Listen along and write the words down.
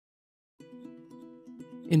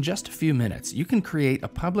In just a few minutes, you can create a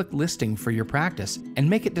public listing for your practice and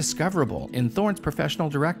make it discoverable in Thorne's professional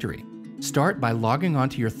directory. Start by logging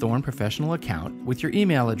onto your Thorne professional account with your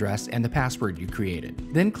email address and the password you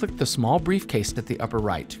created. Then click the small briefcase at the upper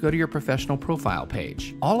right to go to your professional profile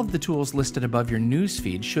page. All of the tools listed above your news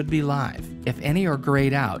feed should be live. If any are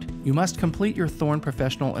grayed out, you must complete your Thorne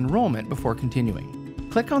professional enrollment before continuing.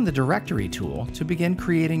 Click on the Directory tool to begin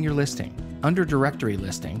creating your listing. Under Directory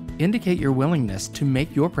Listing, indicate your willingness to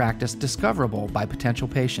make your practice discoverable by potential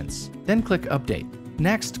patients. Then click Update.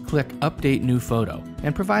 Next, click Update New Photo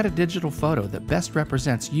and provide a digital photo that best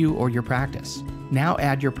represents you or your practice. Now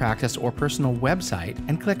add your practice or personal website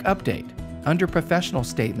and click Update. Under Professional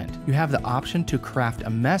Statement, you have the option to craft a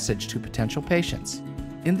message to potential patients.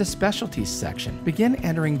 In the Specialties section, begin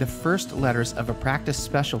entering the first letters of a practice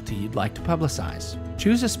specialty you'd like to publicize.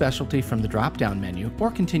 Choose a specialty from the drop-down menu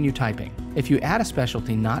or continue typing. If you add a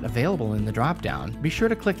specialty not available in the drop-down, be sure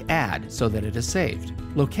to click Add so that it is saved.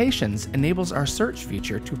 Locations enables our search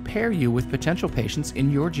feature to pair you with potential patients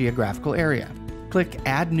in your geographical area. Click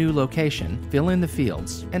Add New Location, fill in the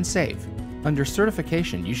fields, and save. Under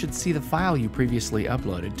Certification, you should see the file you previously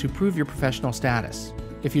uploaded to prove your professional status.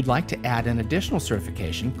 If you'd like to add an additional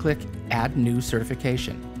certification, click Add New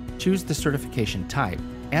Certification. Choose the certification type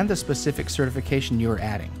and the specific certification you are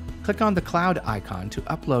adding. Click on the cloud icon to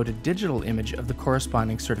upload a digital image of the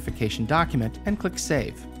corresponding certification document and click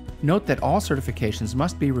Save. Note that all certifications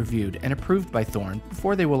must be reviewed and approved by Thorne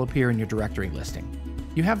before they will appear in your directory listing.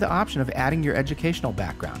 You have the option of adding your educational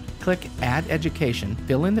background. Click Add Education,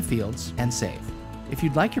 fill in the fields, and save. If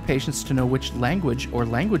you'd like your patients to know which language or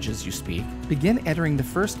languages you speak, begin entering the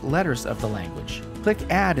first letters of the language. Click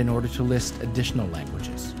Add in order to list additional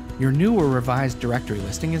languages. Your new or revised directory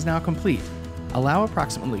listing is now complete. Allow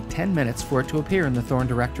approximately 10 minutes for it to appear in the Thorne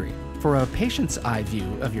directory. For a patient's eye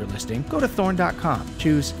view of your listing, go to thorne.com,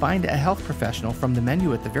 choose Find a Health Professional from the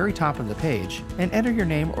menu at the very top of the page, and enter your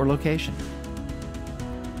name or location.